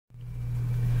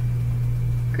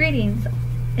Greetings.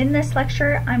 In this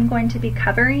lecture, I'm going to be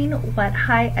covering what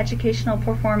high educational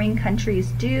performing countries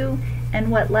do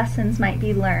and what lessons might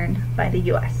be learned by the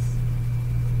U.S.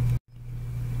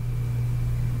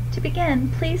 To begin,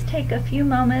 please take a few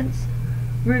moments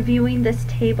reviewing this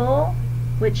table,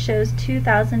 which shows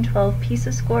 2012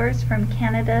 PISA scores from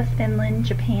Canada, Finland,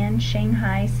 Japan,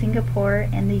 Shanghai, Singapore,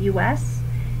 and the U.S.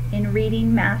 in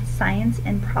reading, math, science,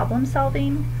 and problem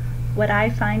solving. What I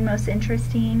find most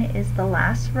interesting is the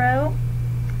last row.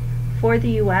 For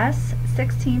the U.S.,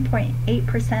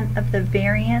 16.8% of the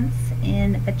variance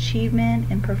in achievement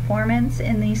and performance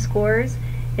in these scores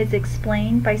is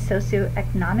explained by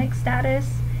socioeconomic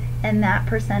status, and that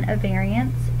percent of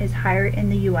variance is higher in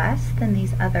the U.S. than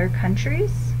these other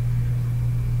countries.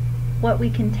 What we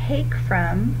can take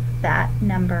from that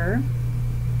number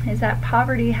is that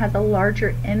poverty has a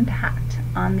larger impact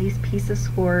on these PISA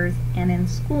scores and in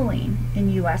schooling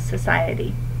in U.S.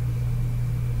 society.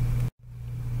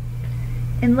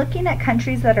 In looking at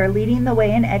countries that are leading the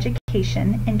way in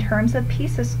education in terms of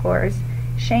PISA scores,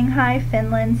 Shanghai,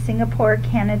 Finland, Singapore,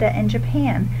 Canada, and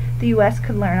Japan, the U.S.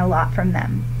 could learn a lot from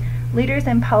them. Leaders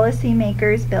and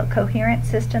policymakers built coherent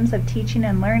systems of teaching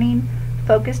and learning,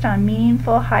 focused on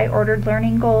meaningful, high-ordered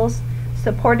learning goals,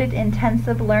 supported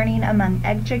intensive learning among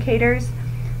educators,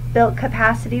 built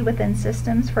capacity within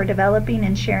systems for developing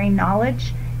and sharing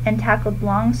knowledge, and tackled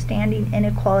long-standing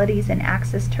inequalities in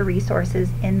access to resources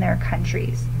in their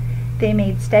countries. They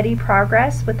made steady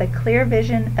progress with a clear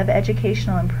vision of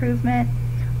educational improvement,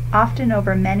 often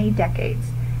over many decades.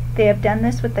 They have done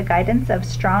this with the guidance of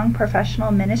strong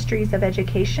professional ministries of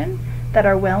education that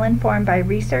are well informed by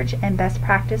research and best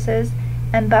practices,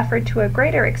 and buffered to a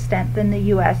greater extent than the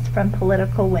U.S. from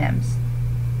political whims.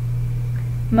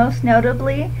 Most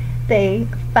notably, they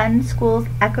fund schools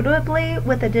equitably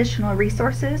with additional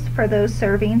resources for those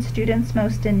serving students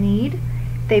most in need.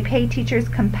 They pay teachers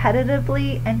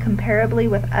competitively and comparably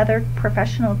with other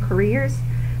professional careers.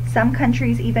 Some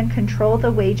countries even control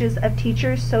the wages of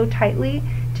teachers so tightly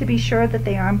to be sure that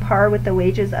they are on par with the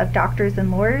wages of doctors and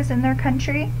lawyers in their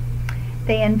country.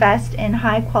 They invest in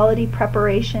high-quality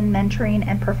preparation, mentoring,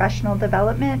 and professional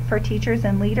development for teachers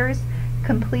and leaders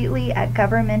completely at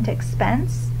government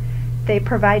expense. They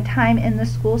provide time in the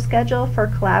school schedule for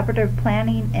collaborative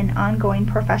planning and ongoing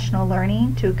professional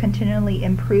learning to continually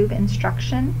improve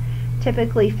instruction.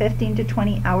 Typically 15 to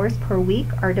 20 hours per week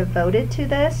are devoted to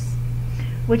this,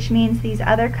 which means these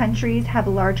other countries have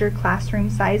larger classroom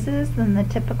sizes than the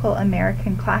typical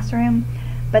American classroom,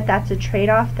 but that's a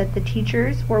trade-off that the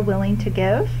teachers were willing to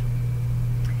give.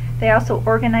 They also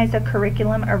organize a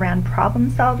curriculum around problem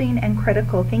solving and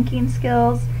critical thinking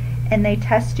skills, and they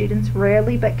test students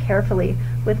rarely but carefully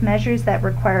with measures that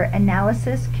require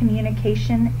analysis,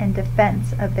 communication, and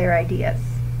defense of their ideas.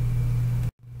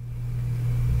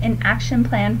 An action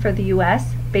plan for the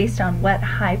U.S. based on what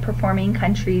high-performing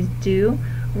countries do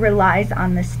relies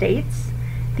on the states.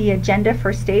 The agenda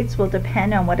for states will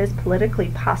depend on what is politically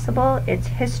possible, its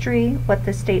history, what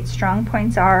the state's strong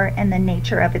points are, and the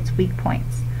nature of its weak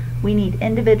points. We need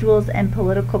individuals and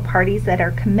political parties that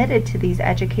are committed to these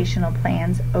educational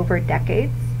plans over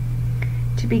decades.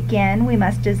 To begin, we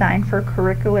must design for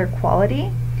curricular quality,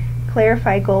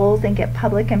 clarify goals and get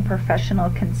public and professional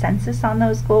consensus on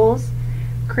those goals,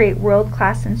 create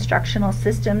world-class instructional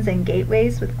systems and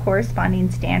gateways with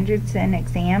corresponding standards and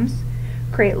exams,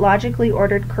 create logically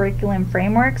ordered curriculum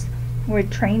frameworks where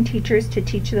train teachers to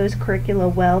teach those curricula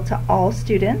well to all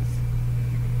students,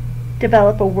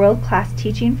 develop a world-class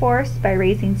teaching force by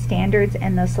raising standards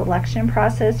and the selection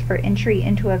process for entry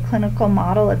into a clinical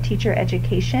model of teacher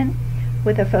education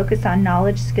with a focus on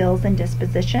knowledge, skills, and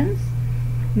dispositions,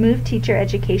 move teacher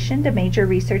education to major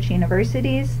research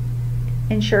universities,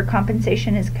 ensure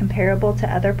compensation is comparable to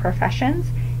other professions,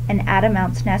 and add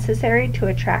amounts necessary to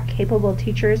attract capable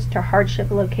teachers to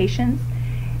hardship locations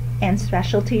and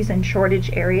specialties in shortage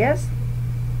areas,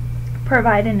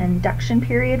 provide an induction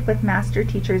period with master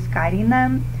teachers guiding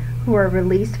them who are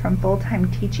released from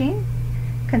full-time teaching,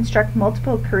 construct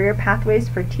multiple career pathways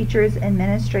for teachers,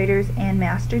 administrators, and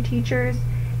master teachers,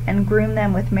 and groom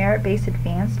them with merit-based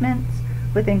advancements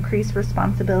with increased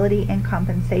responsibility and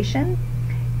compensation,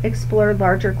 explore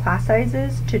larger class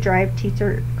sizes to drive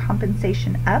teacher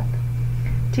compensation up.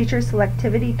 Teacher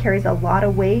selectivity carries a lot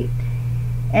of weight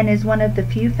and is one of the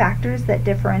few factors that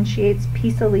differentiates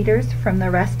PISA leaders from the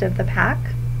rest of the pack.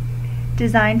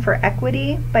 Design for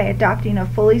equity by adopting a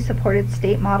fully supported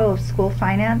state model of school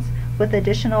finance with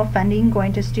additional funding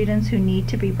going to students who need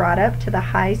to be brought up to the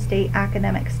high state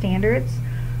academic standards.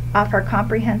 Offer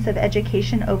comprehensive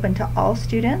education open to all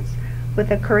students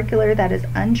with a curricular that is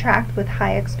untracked with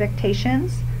high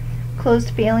expectations. close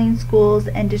failing schools,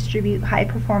 and distribute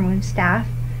high-performing staff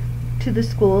to the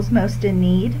schools most in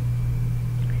need.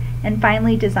 And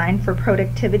finally, design for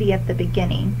productivity at the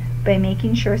beginning by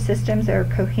making sure systems are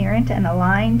coherent and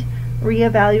aligned,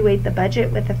 reevaluate the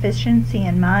budget with efficiency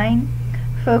in mind,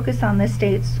 focus on the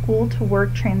state's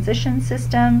school-to-work transition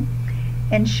system,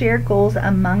 and share goals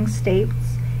among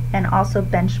states, and also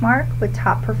benchmark with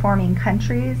top-performing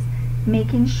countries,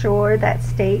 making sure that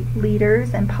state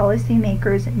leaders and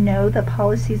policymakers know the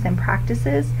policies and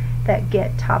practices that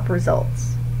get top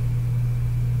results.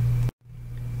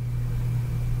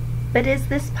 But is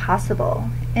this possible?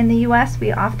 In the U.S.,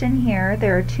 we often hear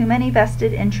there are too many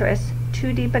vested interests,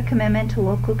 too deep a commitment to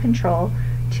local control,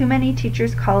 too many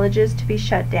teachers' colleges to be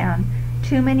shut down,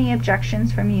 too many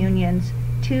objections from unions,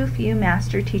 too few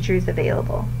master teachers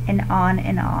available, and on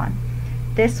and on.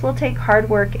 This will take hard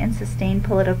work and sustained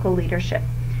political leadership.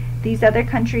 These other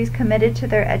countries committed to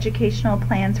their educational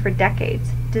plans for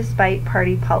decades, despite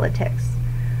party politics.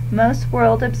 Most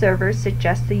world observers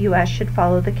suggest the U.S. should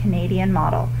follow the Canadian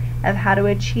model of how to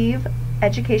achieve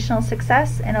educational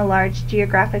success in a large,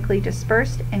 geographically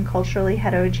dispersed and culturally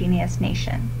heterogeneous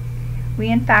nation. We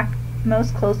in fact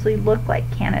most closely look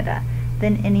like Canada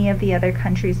than any of the other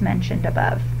countries mentioned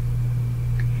above.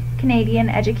 Canadian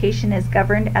education is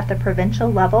governed at the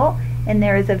provincial level, and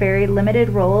there is a very limited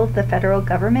role of the federal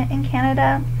government in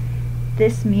Canada.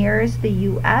 This mirrors the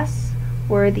U.S.,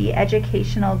 where the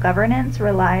educational governance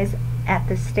relies at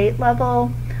the state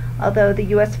level, although the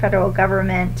U.S. federal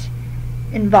government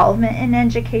involvement in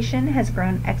education has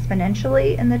grown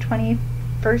exponentially in the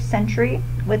 21st century,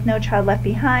 with No Child Left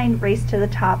Behind, Race to the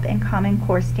Top, and Common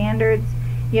Core standards.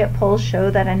 Yet polls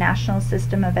show that a national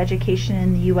system of education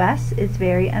in the U.S. is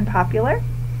very unpopular.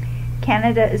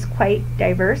 Canada is quite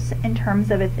diverse in terms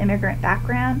of its immigrant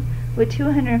background, with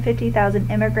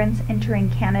 250,000 immigrants entering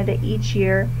Canada each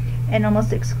year, and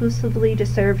almost exclusively to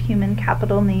serve human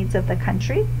capital needs of the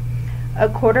country. A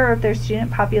quarter of their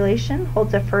student population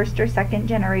holds a first or second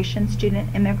generation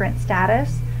student immigrant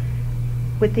status,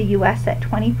 with the U.S. at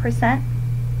 20%,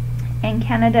 and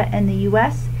Canada and the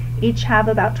U.S. each have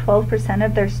about 12%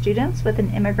 of their students with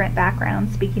an immigrant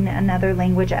background speaking another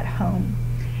language at home.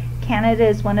 Canada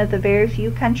is one of the very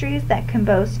few countries that can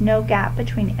boast no gap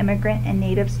between immigrant and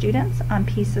native students on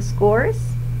PISA scores,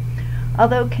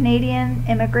 although Canadian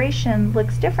immigration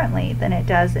looks differently than it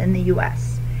does in the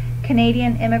U.S.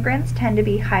 Canadian immigrants tend to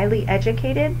be highly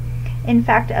educated. In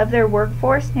fact, of their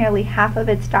workforce, nearly half of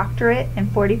its doctorate and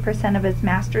 40% of its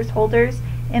master's holders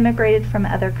immigrated from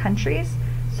other countries,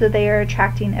 so they are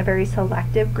attracting a very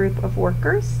selective group of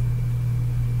workers.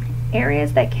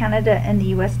 Areas that Canada and the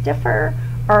U.S. differ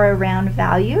are around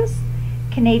values.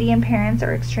 Canadian parents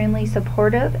are extremely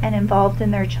supportive and involved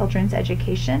in their children's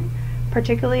education,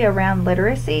 particularly around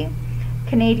literacy.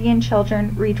 Canadian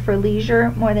children read for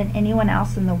leisure more than anyone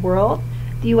else in the world.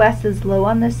 The U.S. is low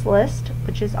on this list,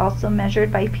 which is also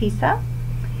measured by PISA.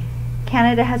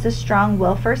 Canada has a strong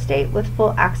welfare state with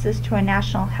full access to a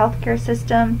national healthcare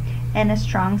system and a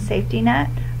strong safety net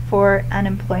for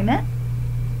unemployment.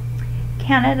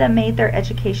 Canada made their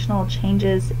educational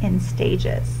changes in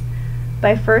stages,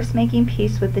 by first making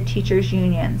peace with the teachers'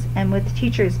 unions and with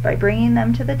teachers by bringing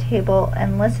them to the table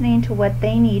and listening to what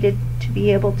they needed to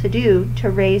be able to do to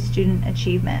raise student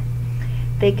achievement.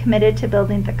 They committed to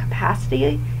building the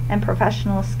capacity and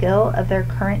professional skill of their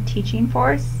current teaching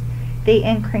force. They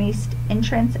increased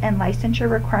entrance and licensure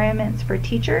requirements for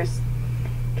teachers.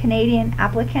 Canadian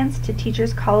applicants to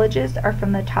teachers' colleges are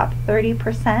from the top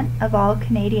 30% of all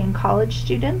Canadian college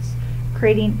students,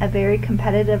 creating a very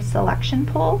competitive selection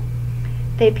pool.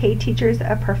 They pay teachers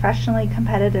a professionally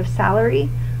competitive salary,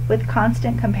 with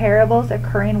constant comparables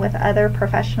occurring with other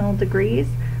professional degrees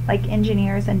like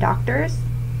engineers and doctors.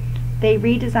 They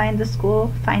redesigned the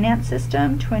school finance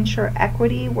system to ensure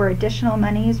equity, where additional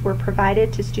monies were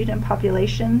provided to student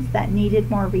populations that needed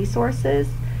more resources,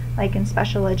 like in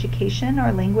special education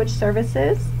or language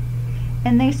services.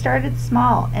 And they started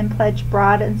small and pledged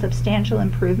broad and substantial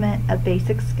improvement of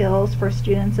basic skills for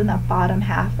students in the bottom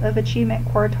half of achievement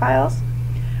quartiles,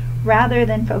 rather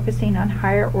than focusing on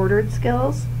higher ordered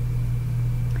skills.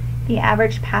 The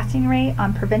average passing rate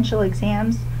on provincial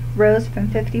exams rose from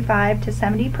 55 to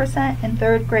 70% in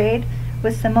third grade,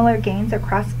 with similar gains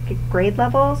across grade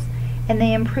levels, and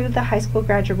they improved the high school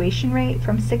graduation rate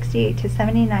from 68 to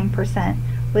 79%,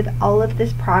 with all of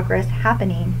this progress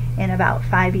happening in about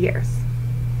 5 years.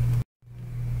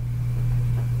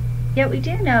 Yet we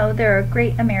do know there are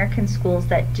great American schools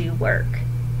that do work.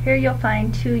 Here you'll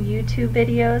find 2 YouTube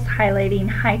videos highlighting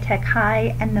High Tech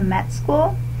High and the Met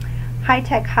School. High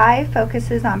Tech High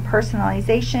focuses on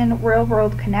personalization,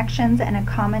 real-world connections, and a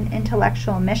common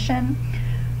intellectual mission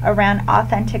around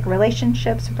authentic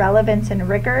relationships, relevance, and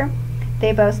rigor.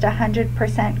 They boast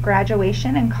 100%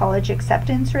 graduation and college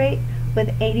acceptance rate,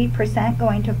 with 80%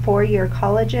 going to four-year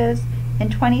colleges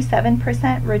and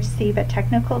 27% receive a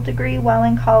technical degree while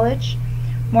in college.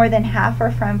 More than half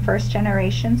are from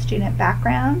first-generation student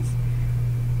backgrounds.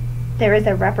 There is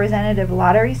a representative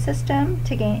lottery system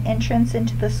to gain entrance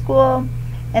into the school,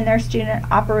 and their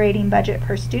student operating budget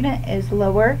per student is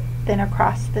lower than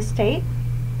across the state.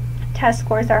 Test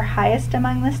scores are highest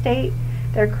among the state.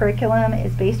 Their curriculum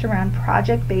is based around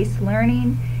project-based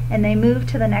learning, and they move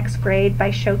to the next grade by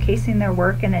showcasing their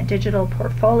work in a digital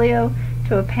portfolio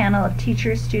to a panel of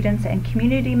teachers, students, and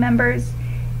community members,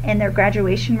 and their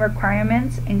graduation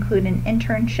requirements include an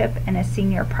internship and a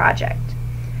senior project.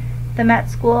 The Met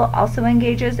School also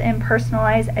engages in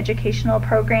personalized educational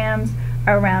programs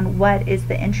around what is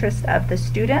the interest of the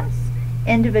students.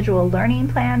 Individual learning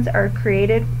plans are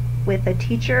created with a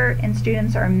teacher, and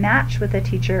students are matched with a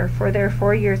teacher for their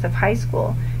 4 years of high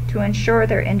school to ensure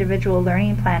their individual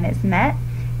learning plan is met,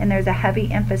 and there's a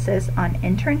heavy emphasis on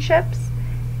internships.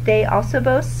 They also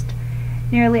boast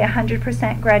nearly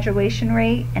 100% graduation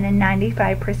rate and a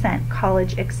 95%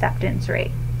 college acceptance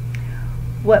rate.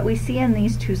 What we see in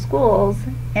these two schools,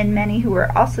 and many who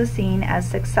are also seen as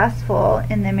successful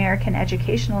in the American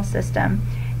educational system,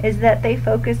 is that they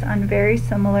focus on very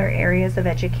similar areas of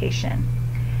education.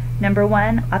 Number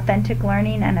one, authentic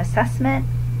learning and assessment.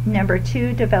 Number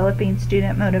two, developing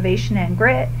student motivation and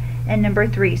grit. And number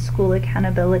three, school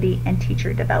accountability and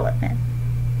teacher development.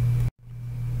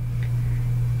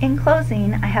 In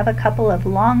closing, I have a couple of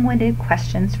long-winded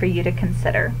questions for you to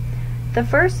consider. The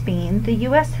first being, the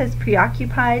U.S. has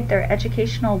preoccupied their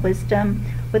educational wisdom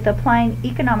with applying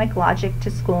economic logic to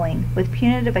schooling, with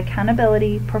punitive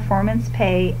accountability, performance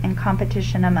pay, and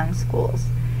competition among schools.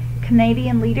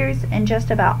 Canadian leaders and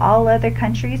just about all other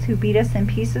countries who beat us in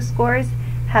PISA scores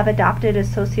have adopted a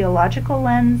sociological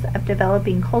lens of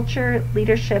developing culture,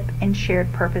 leadership, and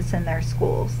shared purpose in their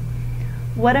schools.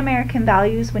 What American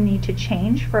values would need to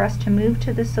change for us to move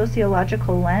to the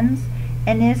sociological lens,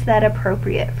 and is that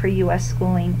appropriate for U.S.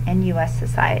 schooling and U.S.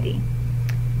 society?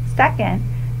 Second,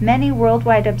 many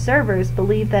worldwide observers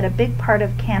believe that a big part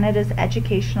of Canada's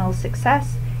educational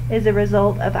success is a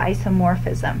result of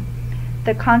isomorphism,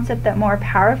 the concept that more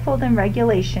powerful than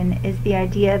regulation is the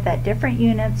idea that different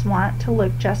units want to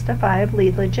look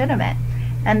justifiably legitimate,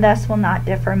 and thus will not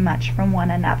differ much from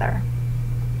one another.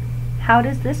 How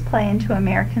does this play into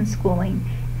American schooling,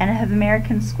 and have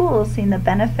American schools seen the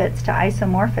benefits to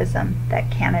isomorphism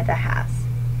that Canada has?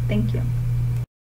 Thank you.